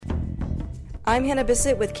I'm Hannah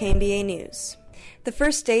Bissett with KMBA News. The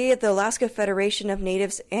first day of the Alaska Federation of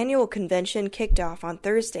Natives annual convention kicked off on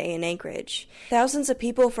Thursday in Anchorage. Thousands of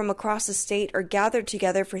people from across the state are gathered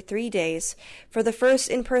together for 3 days for the first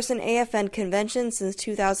in-person AFN convention since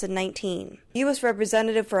 2019. U.S.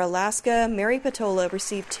 Representative for Alaska, Mary Peltola,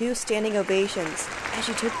 received 2 standing ovations. As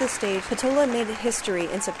she took the stage, Peltola made history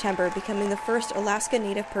in September, becoming the first Alaska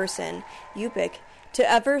Native person, Yupik, to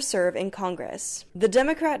ever serve in Congress. The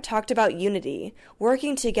Democrat talked about unity,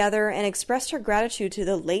 working together, and expressed her gratitude to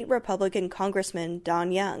the late Republican Congressman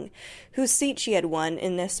Don Young, whose seat she had won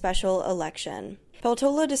in this special election.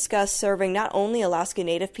 Peltola discussed serving not only Alaska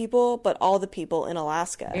Native people, but all the people in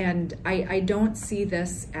Alaska. And I don't see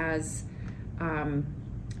this as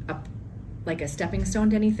like a stepping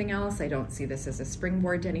stone to anything else. I don't see this as a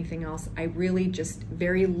springboard to anything else. I really just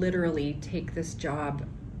very literally take this job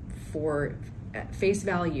for at face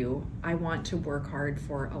value. I want to work hard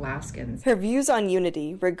for Alaskans. Her views on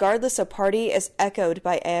unity, regardless of party, is echoed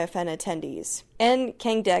by AFN attendees. And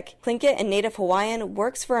Kangdek, Tlingit and Native Hawaiian,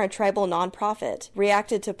 works for a tribal nonprofit,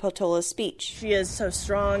 reacted to Peltola's speech. She is so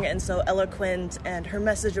strong and so eloquent, and her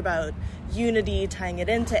message about unity, tying it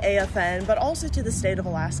into AFN, but also to the state of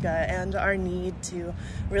Alaska and our need to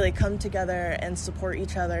really come together and support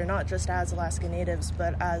each other, not just as Alaska Natives,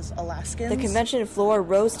 but as Alaskans. The convention floor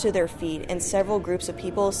rose to their feet, and several groups of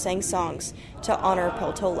people sang songs to honor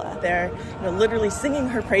Peltola. They're literally singing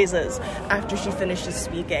her praises after she finishes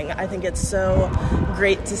speaking. I think it's so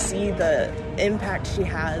great to see the impact she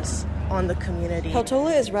has on the community.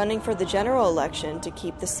 Peltola is running for the general election to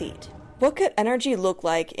keep the seat. What could energy look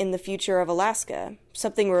like in the future of Alaska?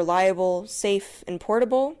 Something reliable, safe, and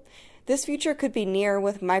portable? This future could be near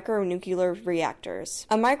with micronuclear reactors.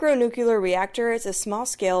 A micronuclear reactor is a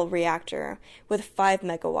small-scale reactor with 5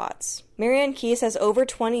 megawatts. Marianne Keys has over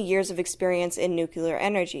 20 years of experience in nuclear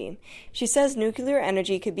energy. She says nuclear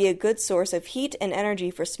energy could be a good source of heat and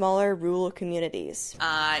energy for smaller rural communities.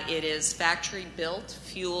 It is factory-built,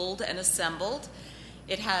 fueled, and assembled.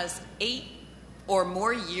 It has 8 or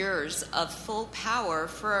more years of full power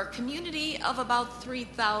for a community of about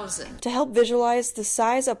 3,000. To help visualize, the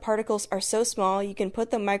size of particles are so small you can put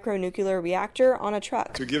the micronuclear reactor on a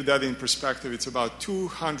truck. To give that in perspective, it's about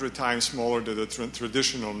 200 times smaller than the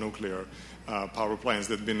traditional nuclear power plants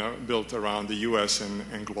that have been built around the U.S.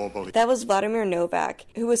 and globally. That was Vladimir Novak,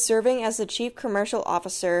 who was serving as the chief commercial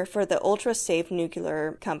officer for the ultra-safe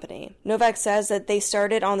nuclear company. Novak says that they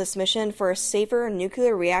started on this mission for a safer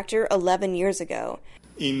nuclear reactor 11 years ago.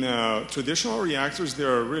 In traditional reactors,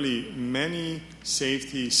 there are really many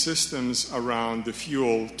safety systems around the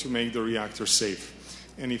fuel to make the reactor safe.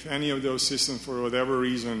 And if any of those systems, for whatever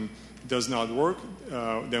reason, does not work,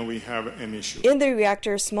 then we have an issue. In the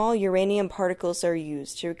reactor, small uranium particles are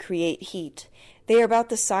used to create heat. They are about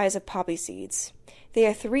the size of poppy seeds. They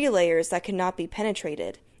have 3 layers that cannot be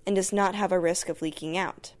penetrated and does not have a risk of leaking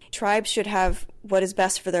out. Tribes should have what is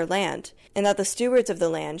best for their land, and that the stewards of the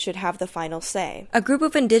land should have the final say. A group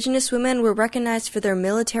of Indigenous women were recognized for their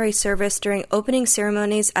military service during opening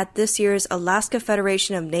ceremonies at this year's Alaska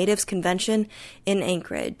Federation of Natives Convention in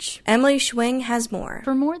Anchorage. Emily Schwing has more.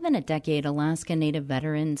 For more than a decade, Alaska Native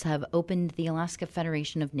veterans have opened the Alaska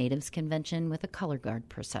Federation of Natives Convention with a color guard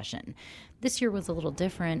procession. This year was a little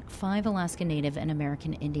different. 5 Alaska Native and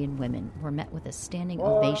American Indian women were met with a standing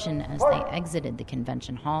ovation as they exited the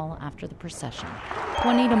convention hall after the procession.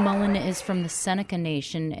 Juanita Mullen is from the Seneca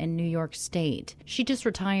Nation in New York State. She just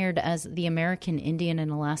retired as the American Indian and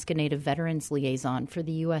Alaska Native Veterans Liaison for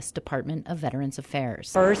the U.S. Department of Veterans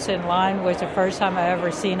Affairs. First in line was the first time I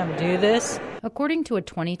ever seen them do this. According to a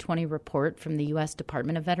 2020 report from the U.S.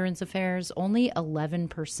 Department of Veterans Affairs, only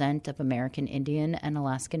 11% of American Indian and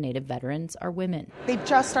Alaska Native veterans are women. They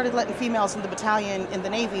just started letting females in the battalion in the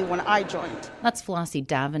Navy when I joined. That's Flossie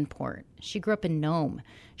Davenport. She grew up in Nome.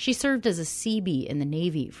 She served as a Seabee in the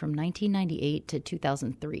Navy from 1998 to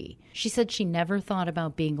 2003. She said she never thought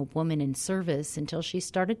about being a woman in service until she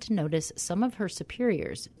started to notice some of her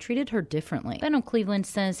superiors treated her differently. Ben Cleveland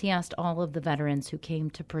says he asked all of the veterans who came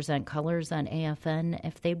to present colors on AFN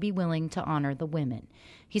if they'd be willing to honor the women.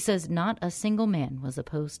 He says not a single man was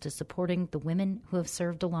opposed to supporting the women who have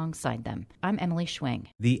served alongside them. I'm Emily Schwing.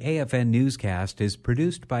 The AFN newscast is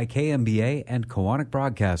produced by KMBA and Koahnic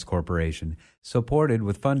Broadcast Corporation, supported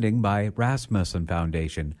with funding by Rasmussen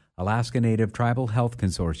Foundation, Alaska Native Tribal Health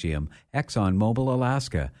Consortium, ExxonMobil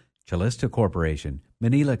Alaska, Chalista Corporation,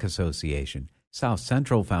 Maniluk Association, South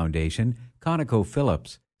Central Foundation,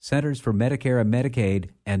 ConocoPhillips, Centers for Medicare and Medicaid,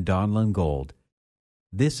 and Donlin Gold.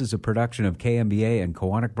 This is a production of KMBA and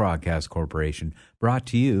Koahnic Broadcast Corporation, brought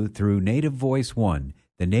to you through Native Voice One,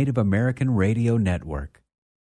 the Native American Radio Network.